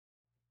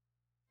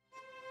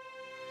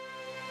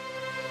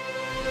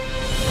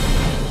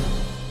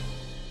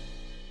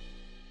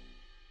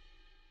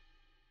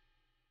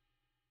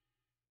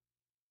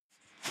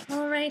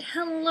Alright,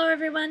 hello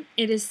everyone.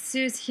 It is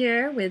Suze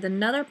here with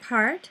another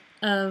part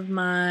of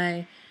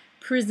my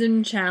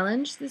prison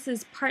challenge. This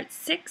is part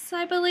 6,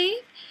 I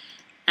believe.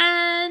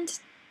 And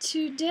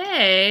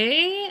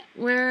today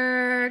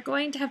we're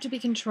going to have to be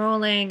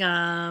controlling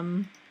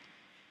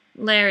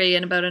Larry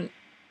in about a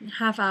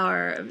half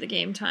hour of the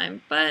game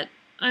time. But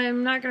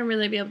I'm not going to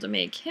really be able to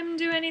make him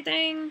do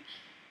anything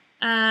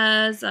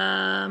as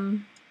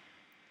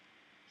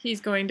he's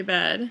going to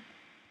bed.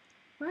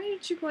 Why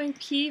aren't you going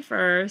pee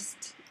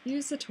first?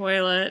 Use the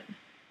toilet.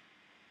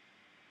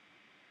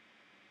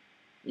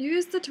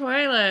 Use the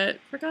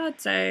toilet, for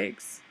God's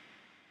sakes.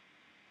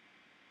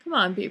 Come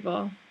on,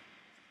 people.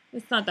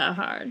 It's not that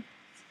hard.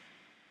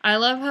 I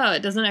love how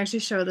it doesn't actually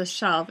show the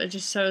shelf, it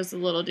just shows the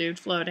little dude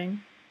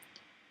floating.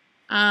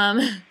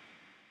 Alright.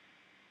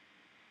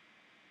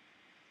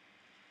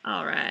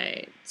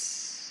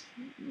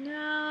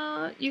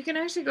 Now, you can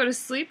actually go to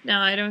sleep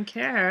now, I don't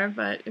care,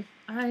 but if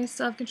I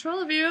still have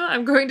control of you,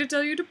 I'm going to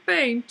tell you to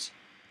paint.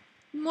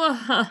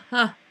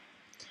 Mwahaha.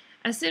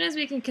 As soon as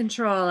we can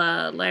control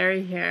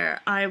Larry here,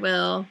 I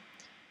will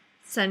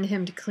send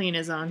him to clean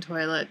his own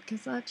toilet,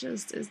 because that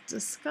just is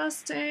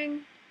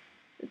disgusting.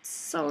 It's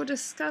so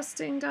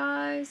disgusting,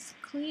 guys.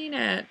 Clean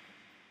it.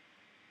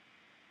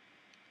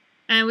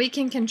 And we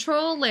can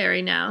control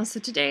Larry now,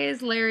 so today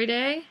is Larry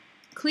Day.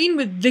 Clean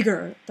with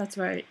vigor. That's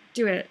right.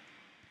 Do it.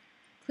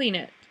 Clean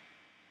it.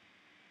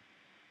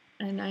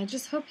 And I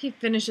just hope he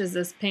finishes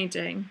this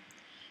painting.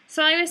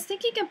 So I was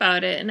thinking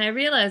about it, and I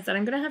realized that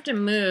I'm going to have to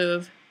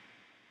move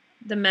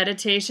the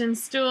meditation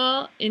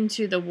stool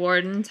into the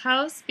warden's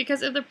house,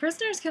 because if the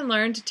prisoners can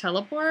learn to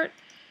teleport,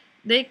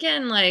 they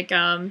can, like,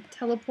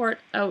 teleport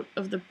out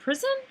of the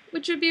prison,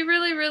 which would be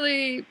really,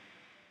 really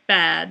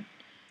bad.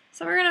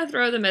 So we're going to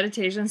throw the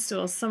meditation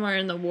stool somewhere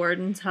in the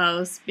warden's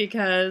house,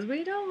 because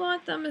we don't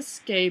want them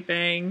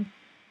escaping.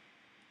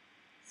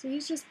 So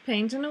he's just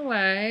painting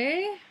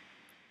away.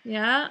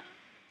 Yeah.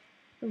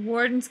 The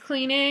warden's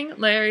cleaning.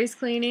 Larry's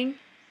cleaning.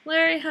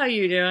 Larry, how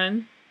you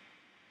doing?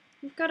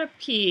 You've got to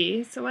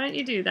pee, so why don't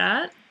you do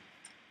that?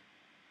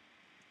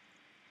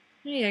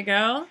 There you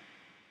go.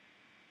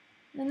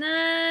 And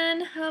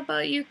then, how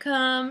about you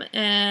come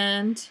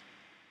and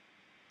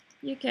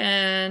you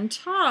can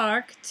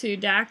talk to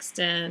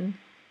Daxton.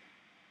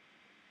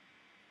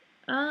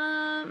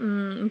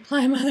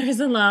 Imply mother is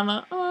a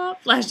llama. Oh,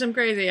 flash them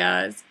crazy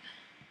eyes.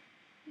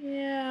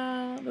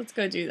 Yeah, let's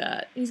go do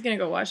that. He's gonna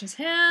go wash his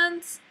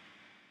hands.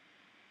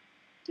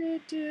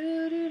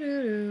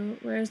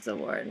 Where's the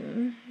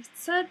warden? He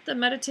said the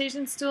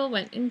meditation stool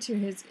went into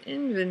his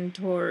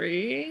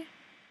inventory.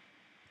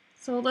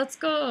 So let's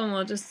go and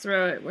we'll just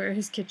throw it where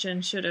his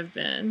kitchen should have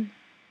been.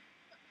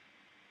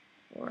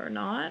 Or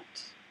not.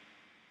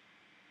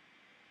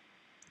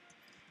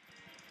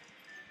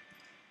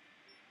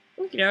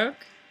 Okie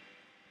doke.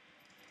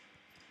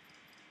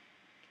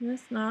 Can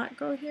this not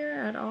go here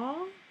at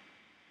all?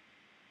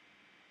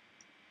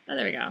 Oh,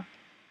 there we go.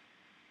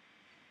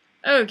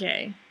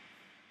 Okay.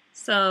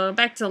 So,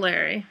 back to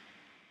Larry,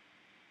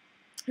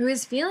 who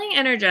is feeling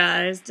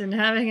energized and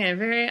having a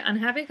very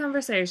unhappy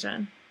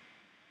conversation.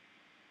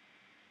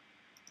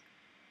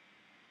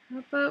 How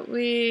about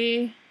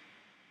we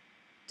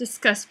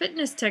discuss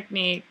fitness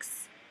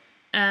techniques,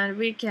 and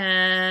we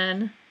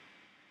can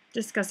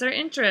discuss our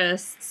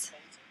interests.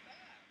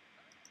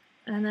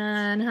 And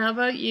then how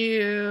about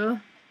you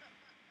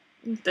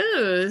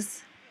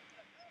enthuse?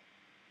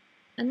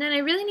 And then I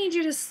really need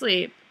you to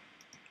sleep.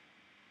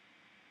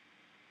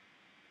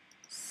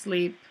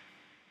 Sleep,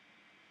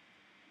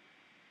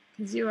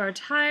 because you are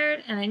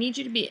tired and I need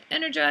you to be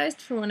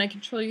energized for when I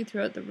control you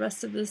throughout the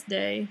rest of this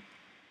day.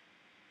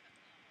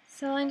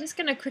 So I'm just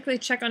gonna quickly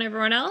check on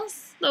everyone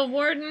else. The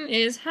warden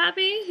is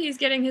happy, he's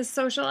getting his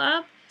social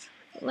up.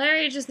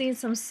 Larry just needs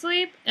some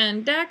sleep,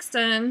 and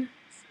Daxton,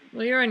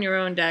 well, you're on your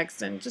own,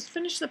 Daxton. Just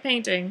finish the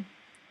painting.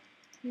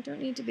 You don't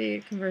need to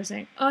be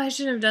conversing. Oh, I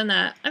shouldn't have done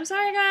that. I'm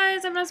sorry,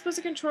 guys, I'm not supposed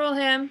to control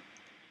him.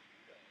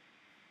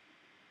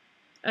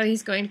 Oh,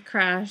 he's going to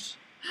crash.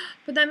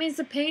 But that means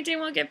the painting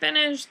won't get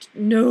finished.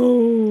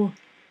 No.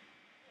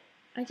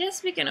 I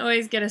guess we can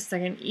always get a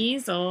second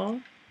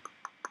easel.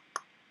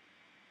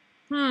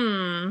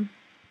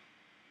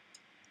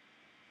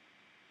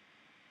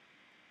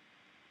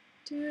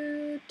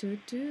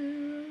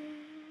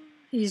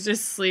 He's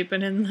just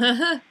sleeping in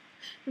the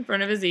in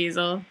front of his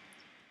easel.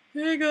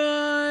 Hey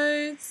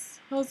guys,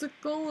 how's it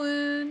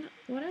going?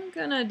 What I'm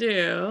gonna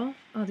do?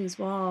 Oh, these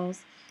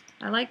walls.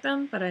 I like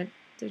them, but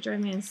they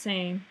drive me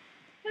insane.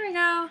 There we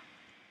go.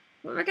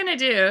 What we're gonna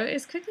do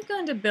is quickly go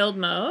into build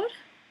mode.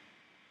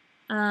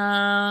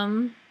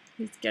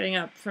 He's getting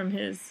up from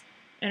his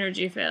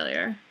energy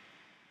failure.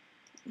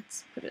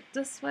 Let's put it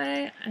this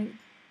way. I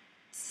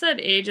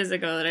said ages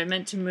ago that I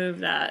meant to move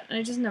that, and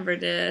I just never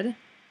did.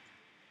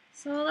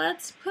 So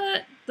let's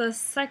put the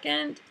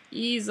second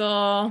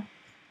easel.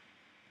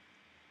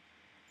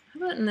 How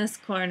about in this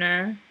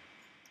corner?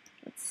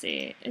 Let's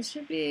see. It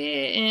should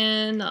be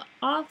in the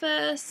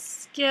office,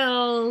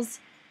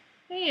 skills.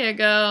 There you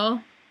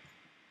go.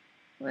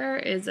 Where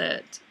is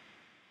it?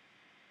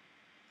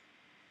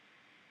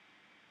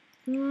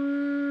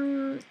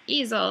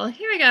 Easel.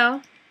 Here we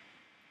go.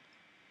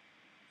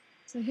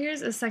 So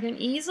here's a second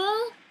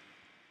easel.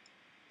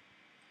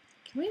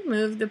 Can we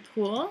move the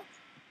pool?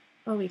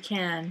 Oh, we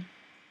can.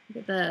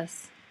 Look at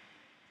this.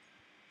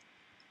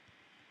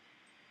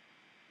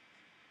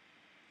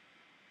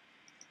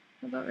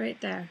 How about right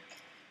there?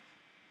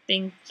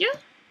 Thank you.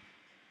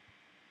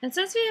 And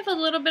since we have a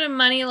little bit of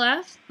money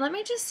left, let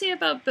me just see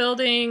about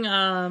building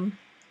a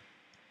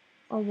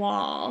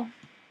wall.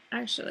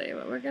 Actually,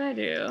 what we're gonna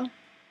do,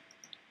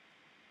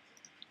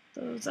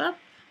 those up.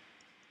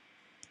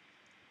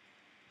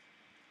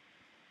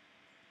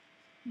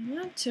 I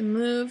want to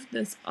move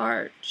this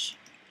arch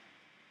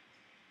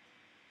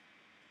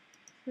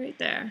right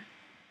there.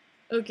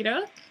 Okie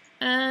doke.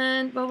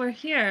 And while we're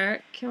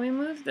here, can we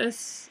move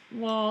this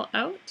wall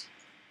out?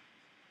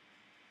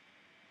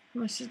 How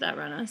much did that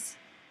run us?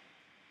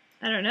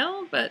 I don't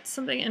know, but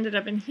something ended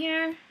up in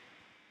here.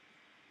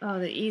 Oh,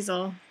 the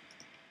easel.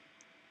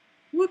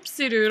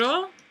 Whoopsie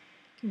doodle.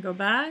 Can go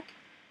back.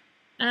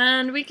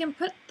 And we can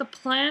put the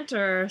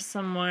planter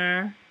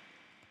somewhere.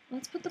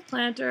 Let's put the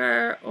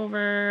planter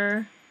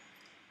over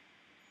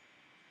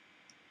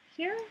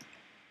here.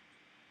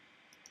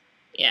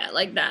 Yeah,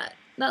 like that.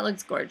 That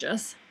looks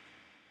gorgeous.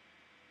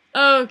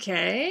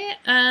 Okay,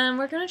 and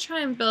we're gonna try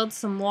and build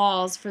some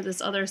walls for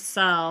this other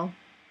cell.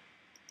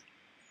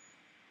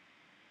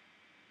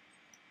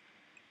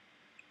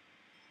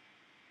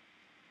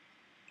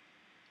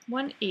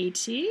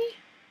 $180.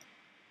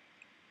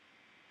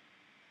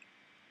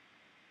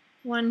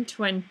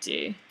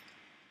 $120.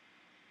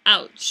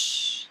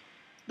 Ouch.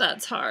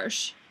 That's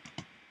harsh.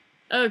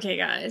 Okay,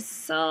 guys,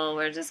 so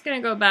we're just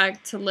gonna go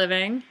back to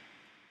living.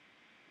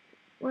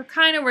 We're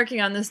kind of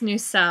working on this new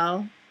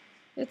cell.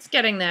 It's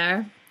getting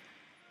there.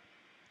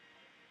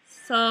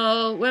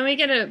 So when we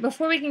get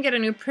before we can get a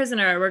new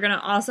prisoner, we're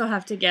gonna also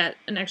have to get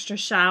an extra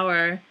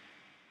shower.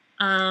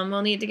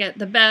 We'll need to get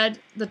the bed,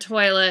 the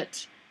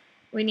toilet.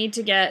 We need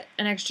to get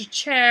an extra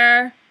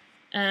chair,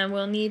 and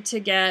we'll need to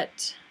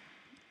get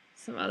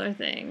some other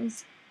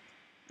things,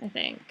 I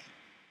think.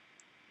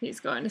 He's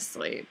going to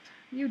sleep.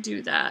 You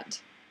do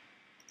that.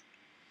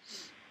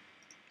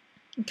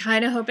 I'm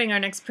kind of hoping our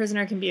next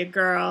prisoner can be a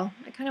girl.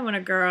 I kind of want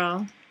a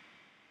girl.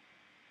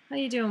 How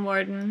you doing,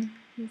 Warden?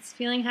 He's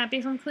feeling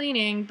happy from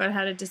cleaning, but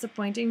had a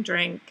disappointing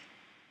drink.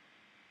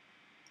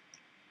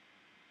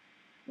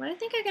 What I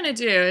think I'm going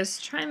to do is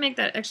try and make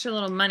that extra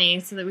little money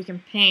so that we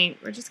can paint.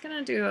 We're just going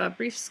to do a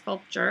brief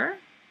sculpture.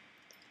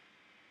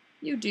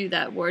 You do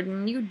that,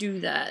 Warden. You do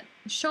that.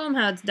 Show him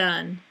how it's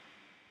done.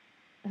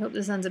 I hope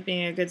this ends up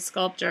being a good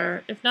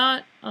sculpture. If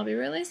not, I'll be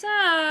really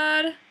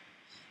sad.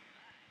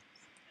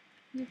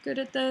 You good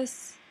at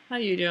this? How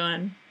you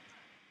doing?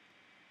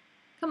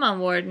 Come on,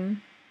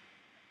 Warden.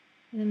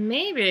 And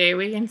maybe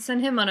we can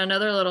send him on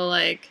another little,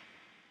 like,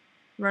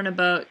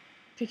 runabout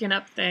picking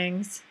up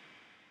things.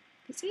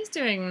 Because he's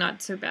doing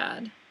not so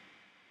bad.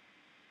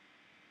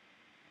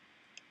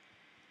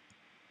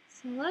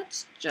 So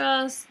let's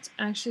just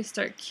actually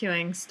start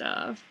queuing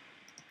stuff.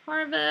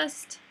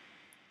 Harvest.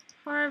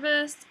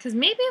 Harvest. Because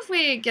maybe if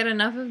we get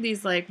enough of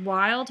these, like,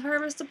 wild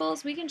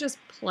harvestables, we can just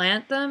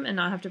plant them and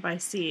not have to buy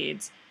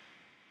seeds.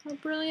 How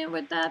brilliant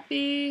would that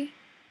be?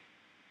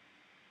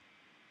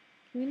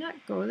 Can we not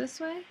go this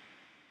way?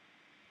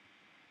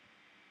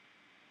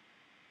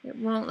 It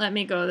won't let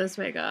me go this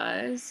way,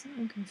 guys.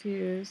 I'm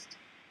confused.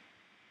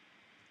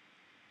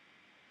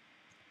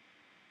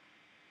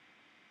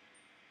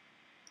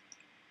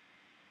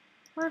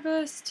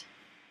 Harvest.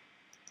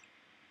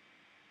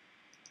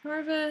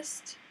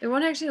 Harvest. It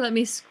won't actually let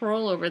me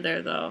scroll over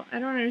there, though. I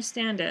don't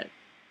understand it.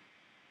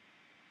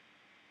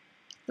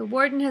 The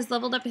Warden has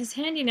leveled up his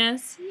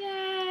handiness.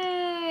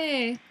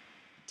 Yay!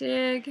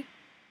 Dig.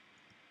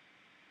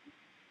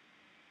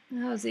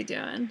 How's he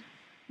doing?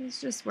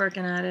 He's just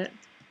working at it.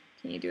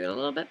 Can you do it a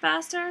little bit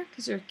faster?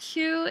 Because your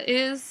queue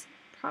is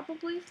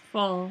probably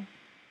full.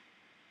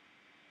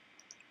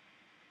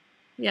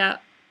 Yeah,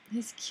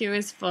 his queue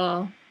is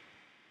full.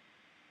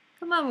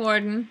 Come on,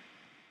 Warden.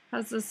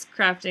 How's this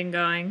crafting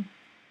going?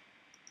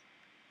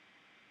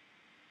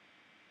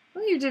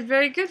 Oh, you did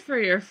very good for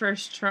your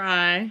first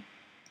try.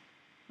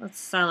 Let's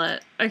sell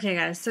it. Okay,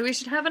 guys, so we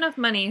should have enough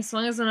money, as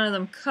long as none of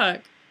them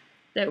cook,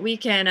 that we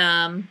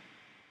can,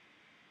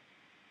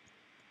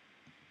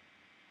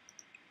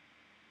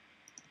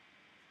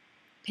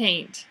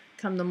 paint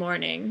come the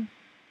morning.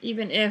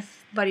 Even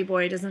if Buddy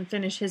Boy doesn't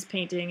finish his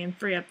painting and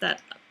free up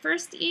that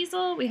first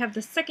easel, we have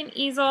the second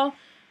easel,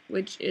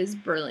 which is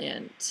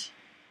brilliant.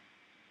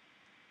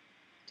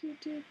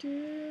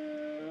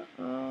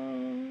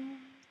 Oh.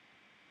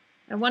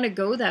 I want to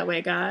go that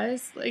way,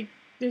 guys. Like,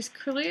 there's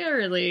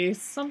clearly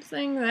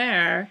something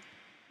there.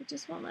 It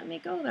just won't let me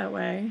go that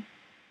way.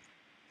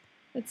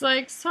 It's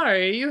like,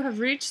 sorry, you have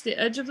reached the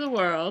edge of the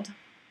world.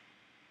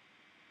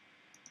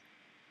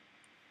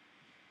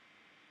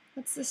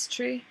 What's this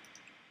tree?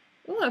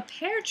 Ooh, a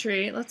pear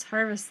tree. Let's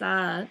harvest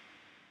that.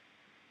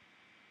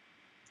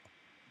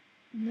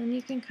 And then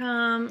you can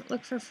come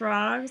look for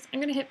frogs. I'm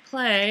going to hit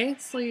play,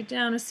 slow you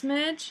down a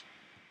smidge.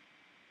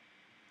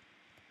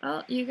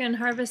 Oh, you can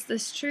harvest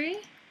this tree.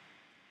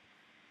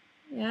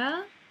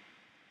 Yeah.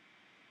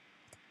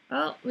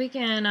 Oh, we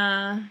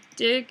can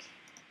dig.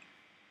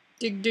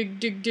 Dig, dig,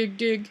 dig, dig,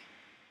 dig.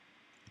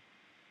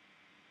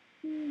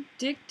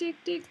 Dig, dig,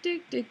 dig,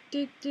 dig, dig,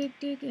 dig, dig,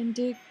 dig, and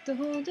dig the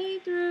whole day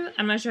through.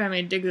 I'm not sure how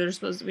many digs are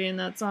supposed to be in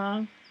that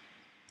song.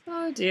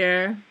 Oh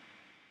dear.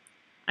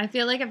 I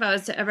feel like if I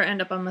was to ever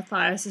end up on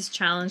Matthias's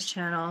challenge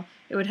channel,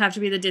 it would have to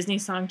be the Disney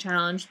Song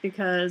Challenge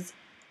because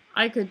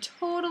I could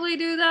totally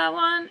do that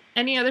one.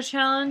 Any other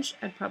challenge,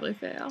 I'd probably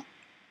fail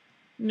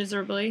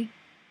miserably.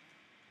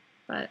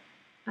 But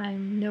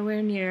I'm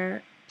nowhere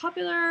near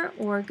popular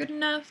or good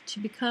enough to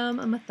become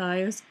a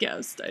Matthias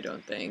guest, I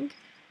don't think.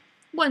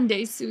 One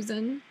day,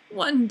 Susan.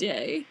 One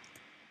day.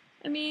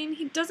 I mean,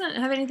 he doesn't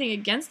have anything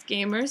against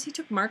gamers. He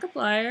took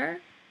Markiplier.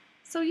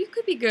 So you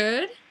could be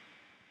good.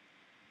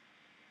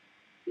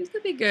 You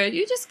could be good.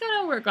 You just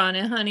gotta work on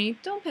it, honey.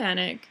 Don't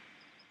panic.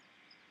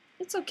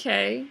 It's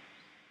okay.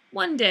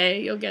 One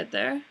day you'll get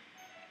there.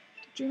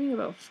 Dreaming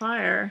about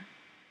fire.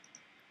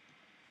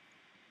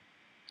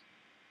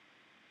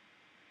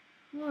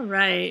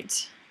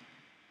 Alright.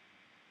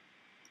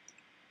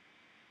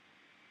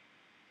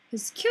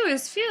 His Q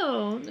is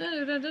fuel.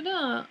 Da, da, da,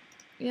 da.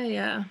 Yeah,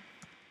 yeah.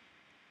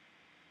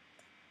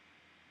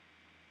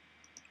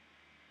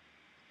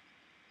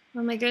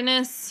 Oh my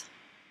goodness.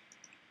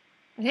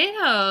 I hate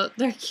how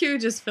their queue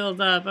just filled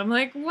up. I'm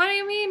like, what do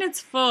you mean it's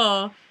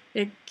full?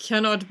 It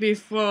cannot be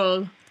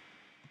full.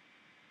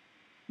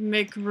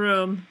 Make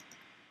room.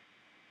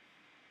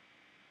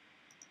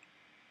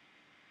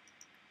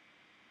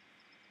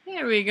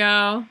 There we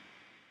go.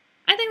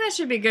 I think that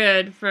should be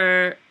good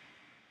for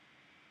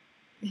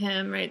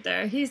him right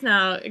there. He's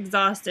now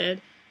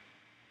exhausted.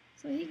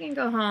 So he can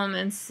go home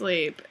and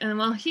sleep. And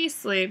while he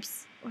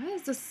sleeps, why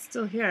is this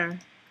still here?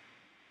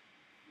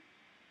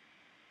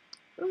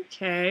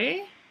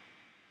 Okay.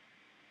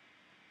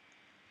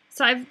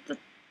 So I've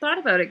thought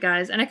about it,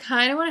 guys, and I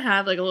kind of want to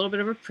have like a little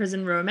bit of a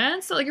prison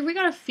romance. So like if we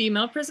got a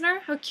female prisoner,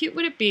 how cute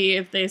would it be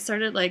if they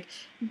started like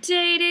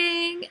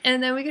dating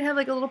and then we could have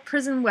like a little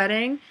prison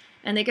wedding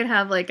and they could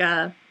have like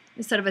a,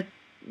 instead of a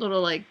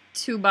little like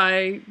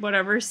 2x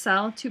whatever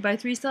cell,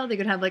 2x3 cell, they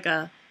could have like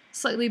a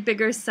slightly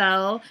bigger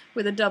cell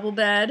with a double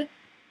bed.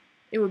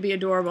 It would be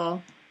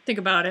adorable. Think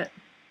about it.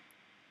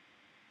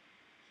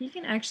 He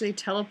can actually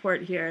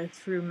teleport here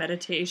through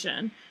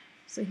meditation,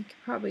 so he could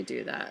probably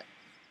do that.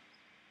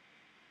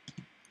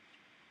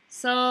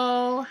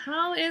 So,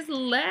 how is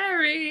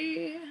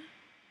Larry?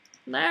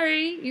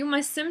 Larry, you my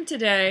sim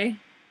today.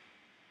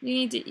 You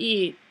need to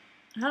eat.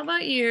 How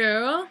about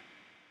you?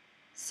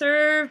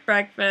 Serve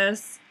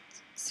breakfast,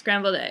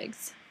 scrambled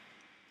eggs.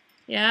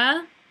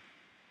 Yeah?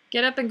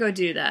 Get up and go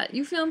do that.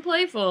 You feeling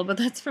playful, but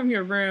that's from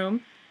your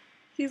room.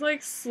 He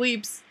like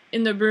sleeps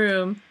in the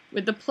room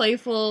with the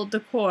playful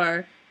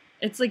decor.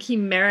 It's like he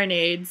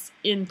marinades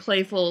in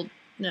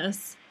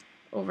playfulness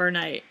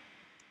overnight.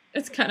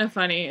 It's kind of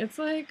funny. It's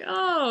like,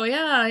 oh,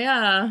 yeah,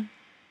 yeah.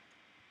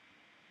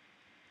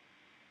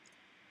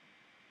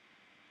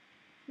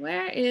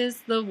 Where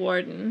is the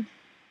warden?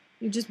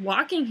 You're just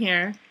walking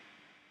here.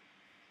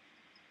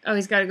 Oh,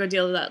 he's got to go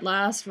deal with that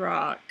last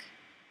rock.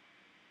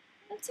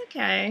 That's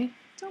okay.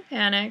 Don't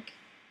panic.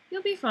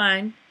 You'll be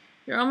fine.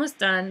 You're almost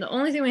done. The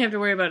only thing we have to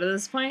worry about at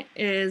this point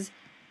is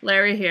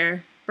Larry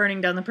here, burning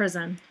down the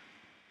prison.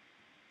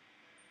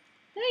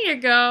 There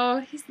you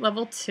go. He's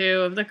level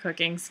 2 of the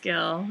cooking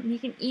skill. And he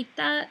can eat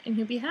that and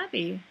he'll be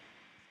happy.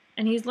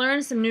 And he's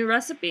learned some new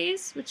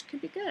recipes, which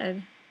could be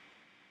good.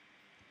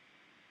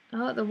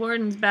 Oh, the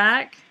warden's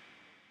back.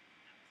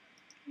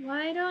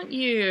 Why don't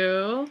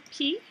you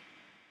pee?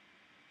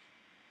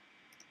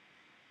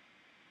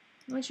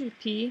 I want you to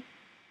pee.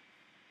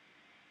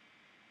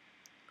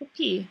 Go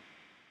pee.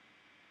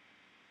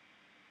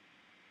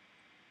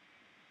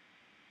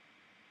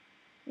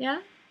 Yeah?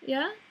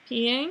 Yeah?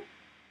 Peeing?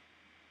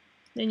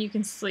 Then you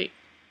can sleep.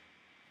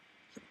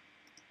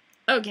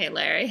 Okay,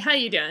 Larry, how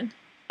you doing?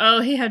 Oh,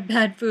 he had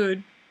bad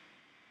food.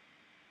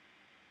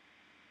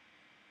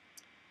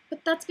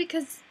 But that's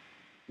because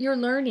you're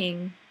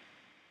learning.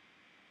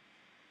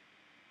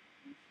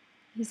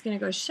 He's gonna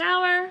go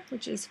shower,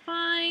 which is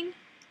fine.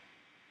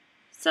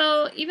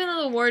 So, even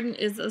though the warden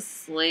is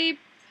asleep,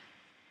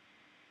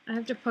 I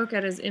have to poke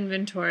at his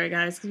inventory,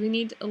 guys, because we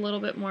need a little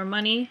bit more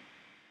money.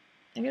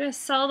 I'm gonna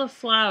sell the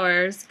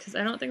flowers, because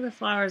I don't think the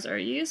flowers are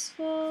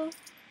useful.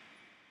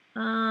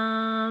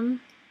 Sell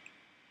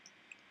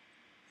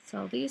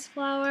these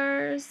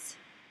flowers.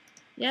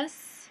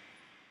 Yes.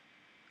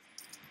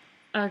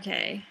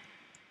 Okay.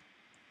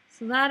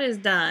 So that is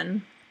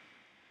done.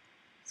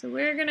 So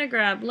we're gonna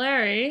grab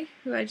Larry,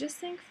 who I just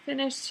think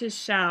finished his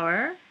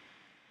shower.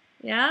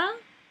 Yeah?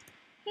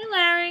 Hey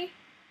Larry.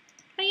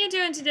 How you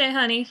doing today,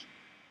 honey?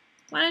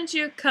 Why don't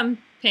you come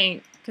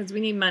paint? Because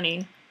we need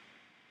money.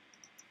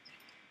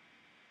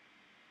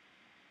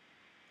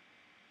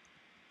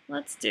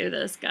 Let's do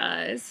this,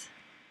 guys.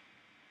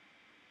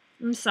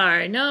 I'm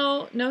sorry.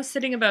 No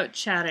sitting about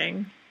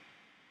chatting.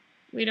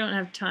 We don't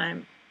have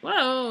time.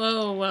 Whoa,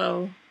 whoa,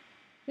 whoa.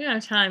 We don't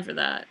have time for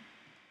that.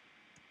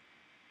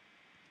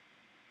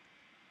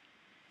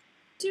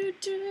 Do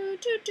do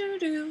do do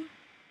do.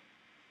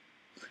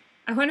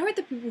 I wonder what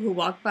the people who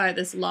walk by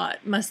this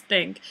lot must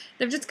think.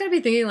 They've just got to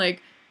be thinking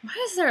like, why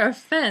is there a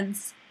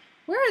fence?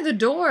 Where are the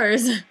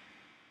doors? I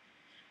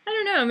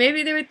don't know.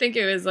 Maybe they would think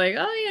it was like,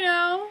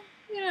 oh,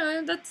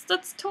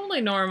 that's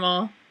totally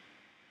normal.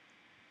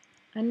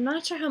 I'm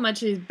not sure how much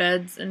these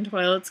beds and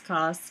toilets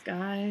cost,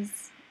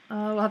 guys.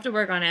 We'll have to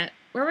work on it.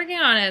 We're working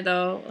on it,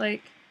 though.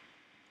 Like,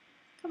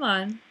 come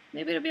on.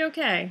 Maybe it'll be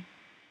okay.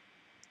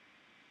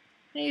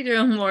 How you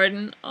doing,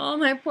 Warden? Oh,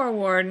 my poor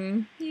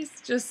Warden. He's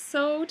just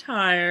so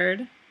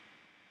tired.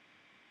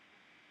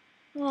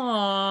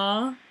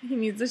 Aww, he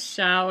needs a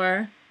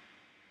shower.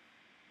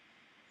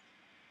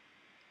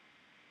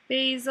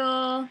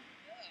 Basil.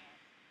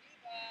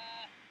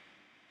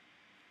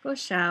 Go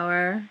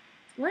shower.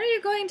 Where are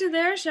you going to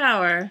their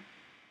shower?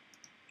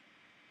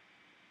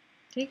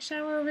 Take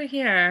shower over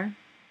here.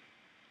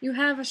 You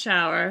have a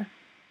shower.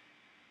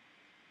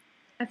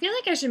 I feel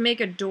like I should make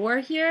a door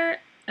here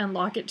and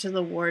lock it to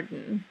the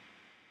warden.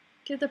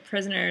 Give the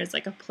prisoners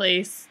like a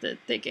place that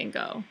they can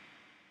go.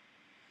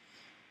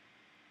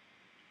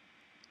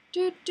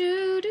 Do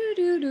do do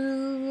do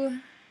do.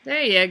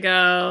 There you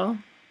go.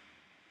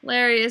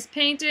 Larry is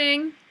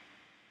painting.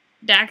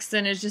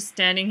 Daxton is just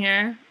standing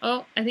here.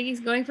 Oh, I think he's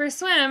going for a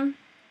swim.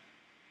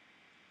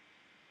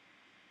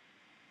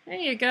 There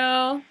you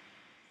go.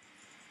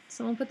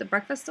 Someone put the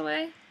breakfast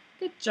away?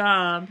 Good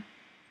job.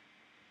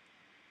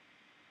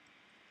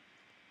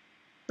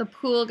 The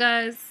pool,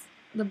 guys,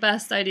 the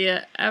best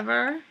idea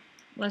ever.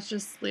 Let's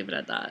just leave it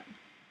at that.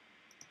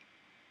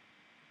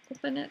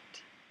 Open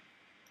it.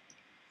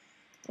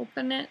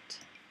 Open it.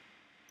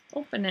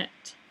 Open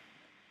it.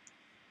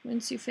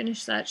 Once you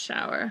finish that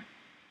shower.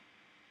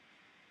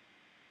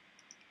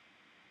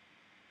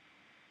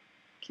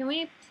 Can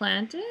we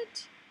plant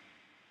it?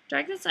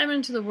 Drag this item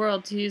into the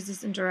world to use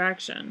this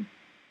interaction.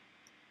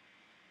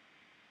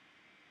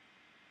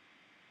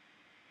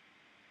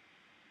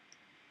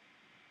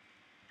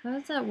 How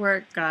does that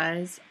work,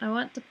 guys? I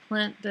want to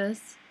plant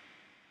this.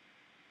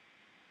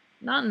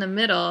 Not in the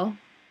middle.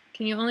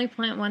 Can you only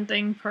plant one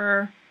thing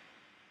per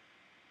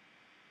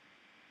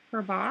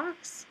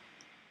box?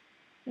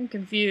 I'm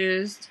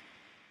confused.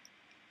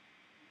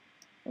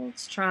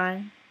 Let's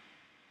try.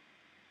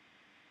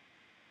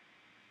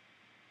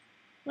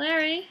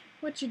 Larry,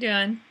 what you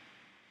doing?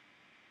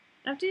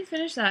 After you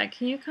finish that,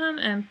 can you come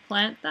and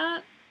plant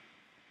that?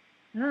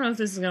 I don't know if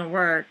this is gonna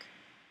work.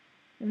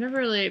 I've never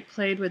really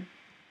played with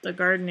the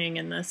gardening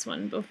in this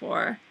one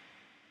before.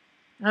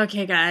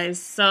 Okay,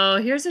 guys, so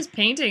here's his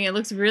painting. It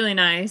looks really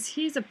nice.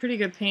 He's a pretty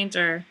good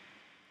painter.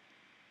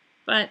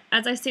 But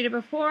as I stated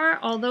before,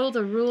 although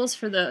the rules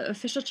for the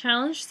official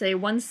challenge say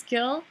 1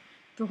 skill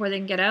before they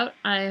can get out,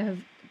 I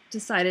have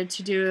decided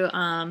to do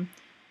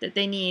that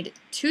they need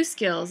 2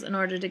 skills in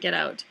order to get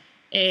out.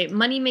 A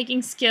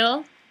money-making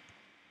skill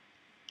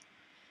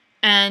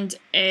and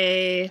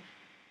a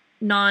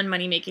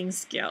non-money-making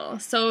skill.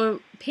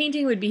 So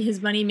painting would be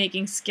his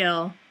money-making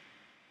skill,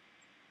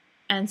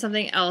 and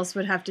something else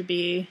would have to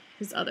be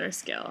his other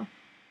skill.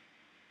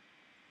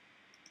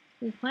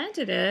 We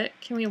planted it.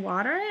 Can we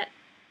water it?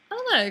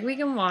 Oh look, we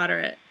can water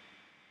it.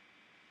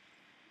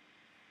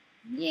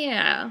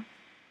 Yeah.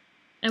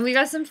 And we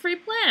got some free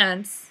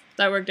plants.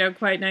 That worked out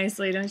quite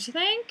nicely, don't you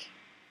think?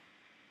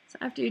 So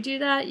after you do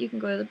that, you can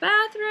go to the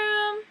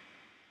bathroom.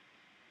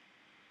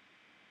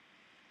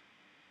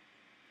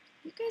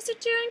 You guys are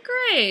doing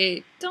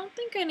great. Don't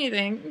think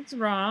anything's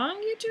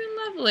wrong. You're doing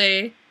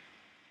lovely.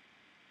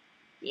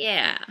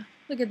 Yeah,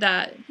 look at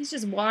that. He's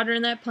just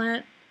watering that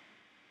plant.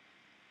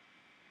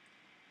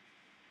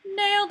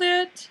 Nailed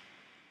it.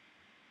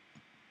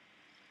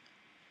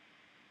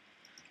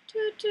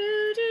 Do,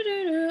 do, do,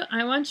 do, do.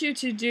 I want you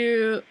to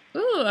do,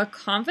 ooh, a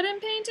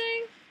confident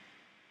painting?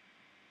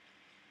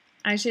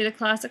 Actually, the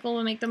classical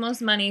will make the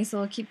most money, so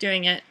we'll keep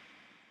doing it.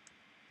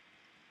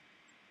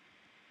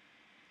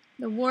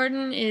 The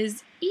warden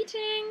is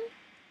eating.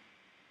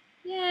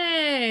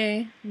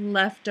 Yay!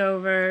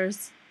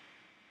 Leftovers.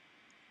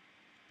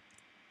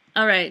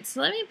 Alright,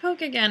 so let me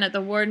poke again at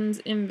the warden's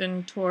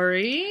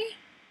inventory.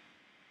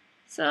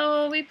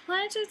 So we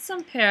planted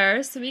some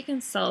pears, so we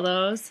can sell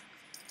those.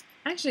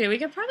 Actually, we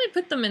could probably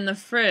put them in the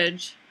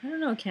fridge. I don't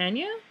know, can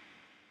you?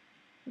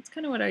 That's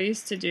kind of what I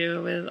used to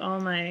do with all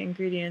my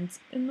ingredients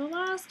in the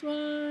last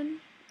one,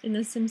 in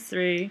The Sims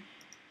 3.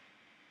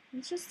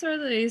 Let's just throw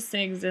these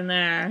things in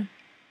there.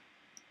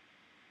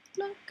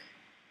 Look.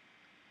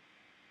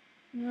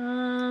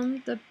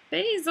 The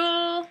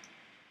basil.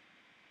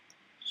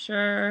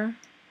 Sure.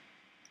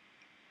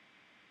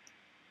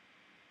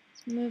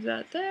 Let's move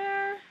that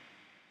there.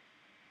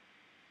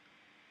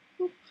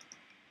 Oop.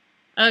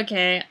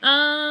 Okay,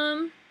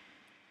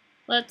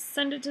 let's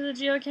send it to the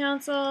Geo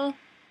Council.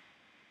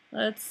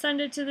 Let's send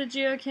it to the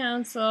Geo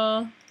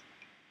Council.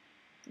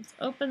 Let's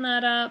open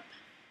that up.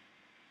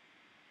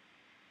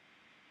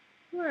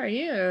 Who are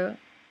you?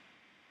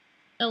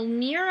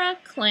 Elmira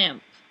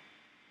Clamp.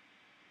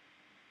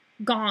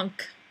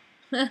 Gonk.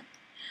 I'm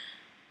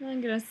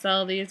gonna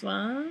sell these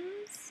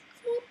ones.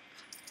 Whoop.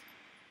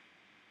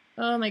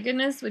 Oh my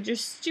goodness, would your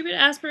stupid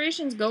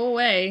aspirations go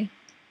away?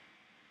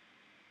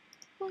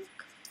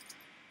 Look.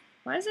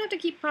 Why does it have to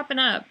keep popping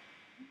up?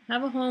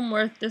 Have a home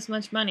worth this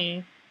much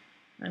money.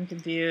 I'm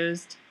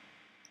confused.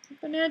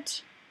 Open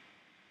it.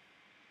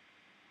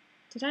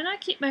 Did I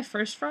not keep my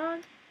first frog?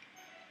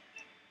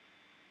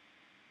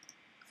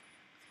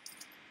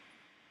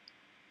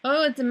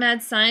 Oh, it's a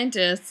mad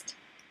scientist.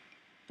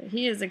 But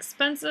he is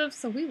expensive,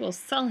 so we will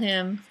sell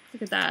him.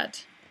 Look at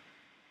that.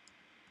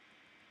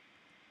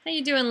 How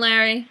you doing,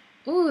 Larry?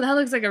 Ooh, that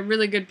looks like a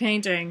really good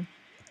painting.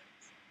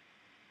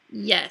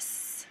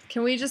 Yes.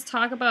 Can we just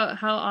talk about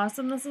how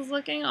awesome this is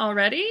looking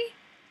already?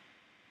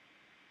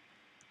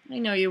 I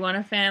know you want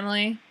a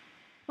family.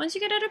 Once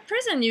you get out of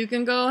prison, you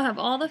can go have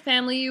all the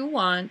family you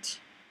want.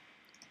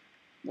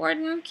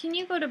 Warden, can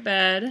you go to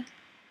bed?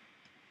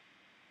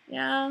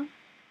 Yeah.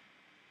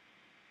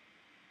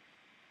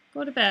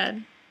 Go to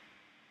bed.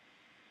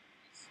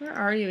 Where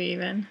are you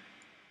even?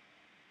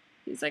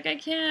 He's like, I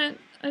can't.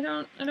 I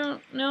don't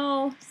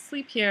know.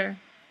 Sleep here.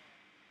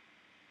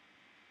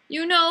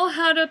 You know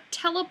how to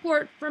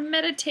teleport from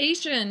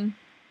meditation.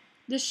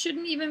 This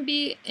shouldn't even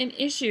be an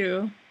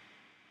issue.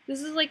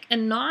 This is like a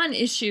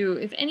non-issue,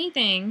 if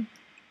anything.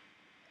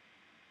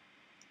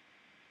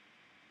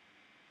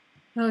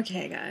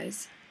 Okay,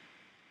 guys.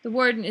 The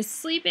warden is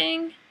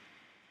sleeping.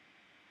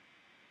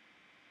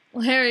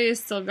 Larry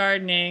is still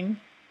gardening.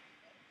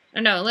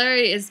 Oh no,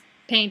 Larry is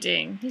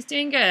painting. He's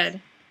doing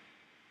good.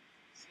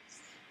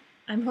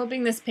 I'm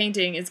hoping this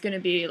painting is going to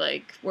be,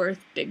 like,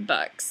 worth big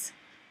bucks.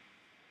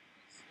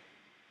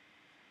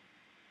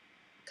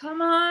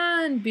 Come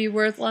on, be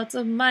worth lots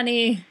of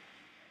money.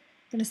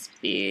 Gonna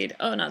speed.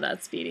 Oh, not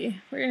that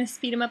speedy. We're gonna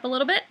speed him up a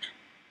little bit.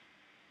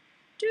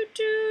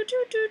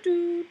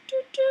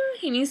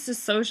 He needs to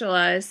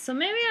socialize, so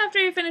maybe after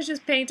he finishes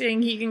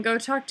painting, he can go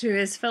talk to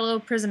his fellow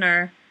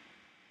prisoner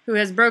who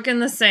has broken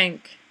the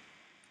sink.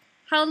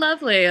 How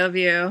lovely of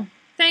you.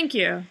 Thank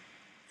you.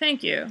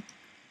 Thank you.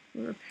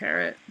 We'll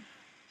repair it.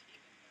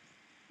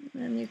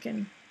 And then you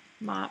can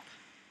mop.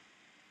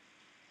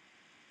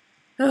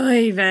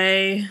 Oy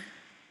vey.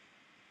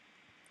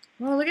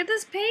 Oh, look at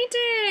this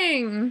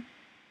painting!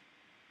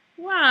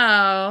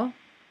 Wow.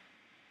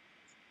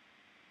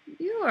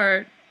 You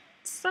are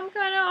some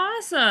kind of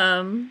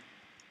awesome.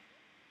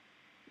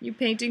 You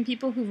painting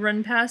people who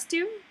run past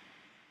you?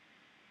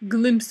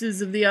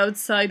 Glimpses of the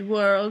outside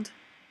world.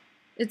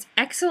 It's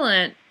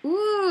excellent.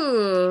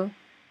 Ooh.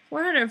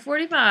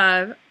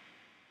 445.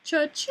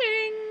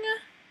 Cha-ching.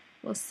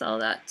 We'll sell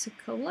that to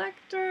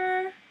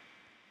collector.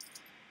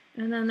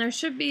 And then there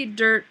should be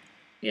dirt.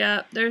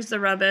 Yeah, there's the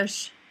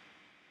rubbish.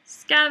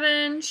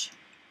 Scavenge.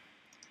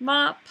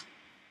 Mop.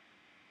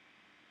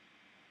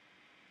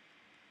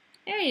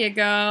 There you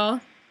go.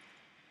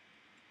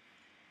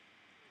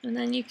 And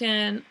then you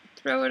can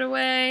throw it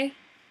away.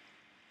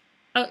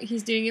 Oh,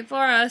 he's doing it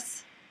for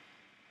us.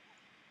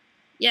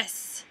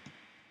 Yes.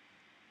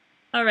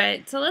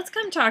 Alright, so let's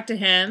come talk to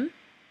him.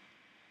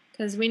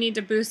 Because we need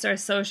to boost our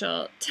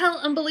social. Tell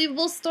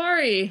unbelievable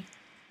story.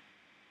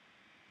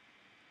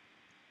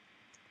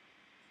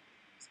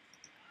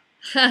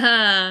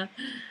 Haha.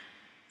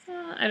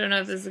 I don't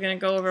know if this is going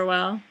to go over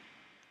well.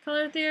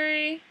 Color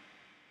theory.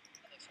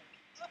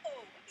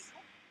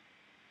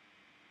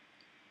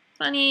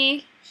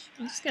 Funny.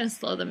 I'm just going to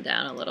slow them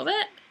down a little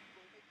bit.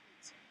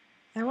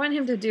 I want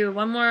him to do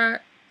one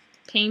more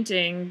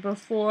painting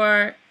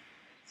before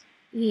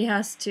he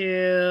has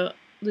to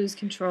lose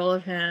control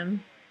of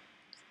him.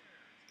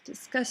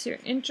 Discuss your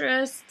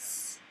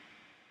interests.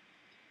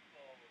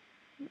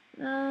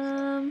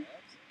 I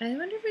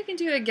wonder if we can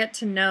do a get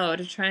to know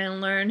to try and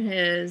learn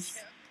his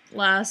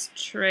last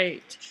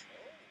trait.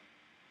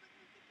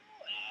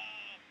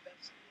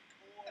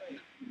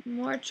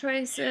 More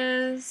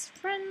choices.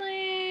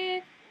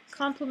 Friendly.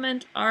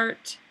 Compliment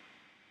art.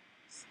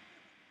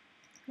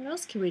 What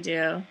else can we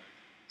do?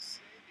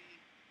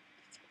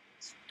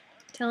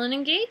 Tell an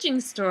engaging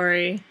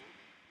story.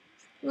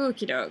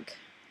 Okie doke.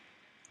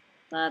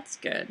 That's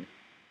good.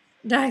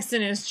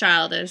 Daxton is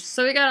childish,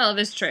 so we got all of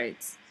his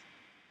traits.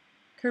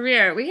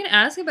 Career. We can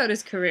ask about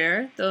his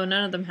career, though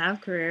none of them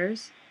have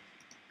careers.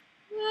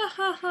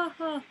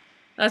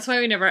 That's why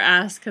we never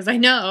ask, because I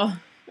know.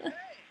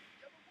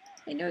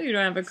 I know you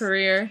don't have a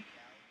career.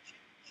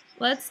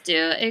 Let's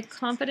do a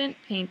competent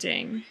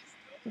painting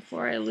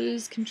before I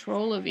lose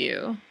control of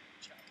you.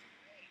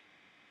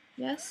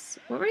 Yes?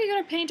 What were you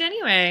going to paint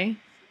anyway?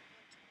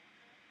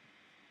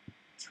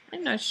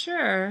 I'm not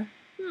sure.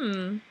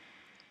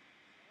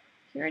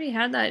 He already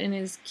had that in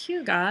his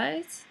queue,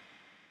 guys.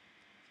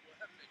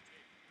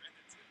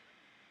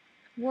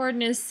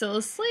 Warden is still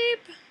asleep.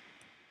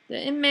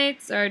 The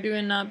inmates are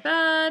doing not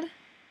bad.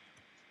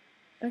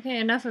 Okay,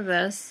 enough of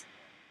this.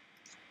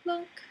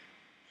 Look.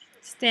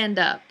 Stand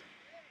up.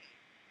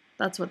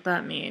 That's what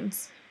that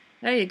means.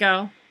 There you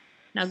go.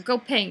 Now go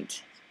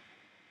paint.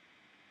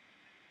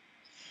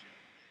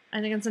 I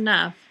think it's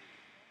enough.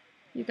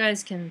 You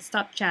guys can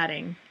stop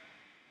chatting.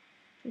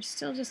 They're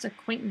still just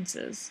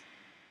acquaintances.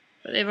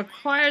 But they've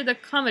acquired the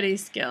comedy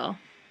skill.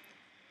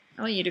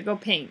 I want you to go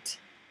paint.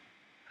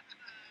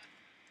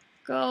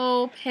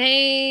 Go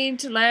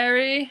paint,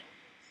 Larry.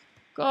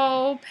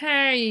 Go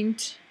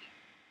paint.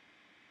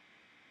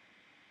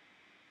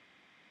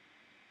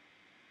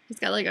 He's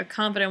got like a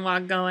confident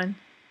walk going.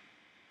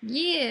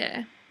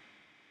 Yeah.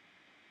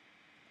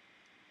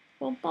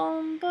 Boom,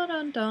 boom,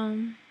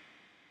 ba-dum-dum.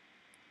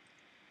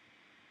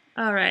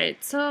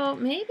 Alright, so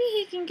maybe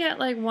he can get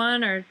like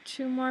 1 or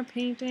 2 more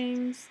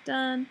paintings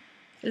done.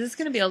 Is this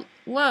gonna be a...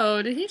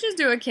 Whoa, did he just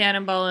do a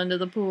cannonball into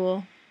the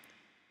pool?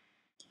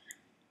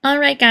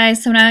 Alright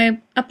guys, so when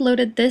I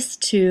uploaded this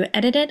to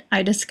edit it,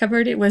 I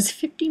discovered it was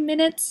 50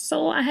 minutes,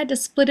 so I had to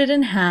split it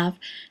in half.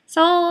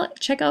 So I'll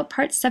check out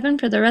part 7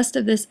 for the rest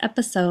of this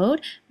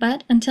episode,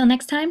 but until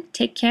next time,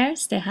 take care,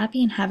 stay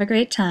happy, and have a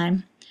great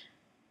time.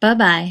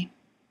 Bye-bye.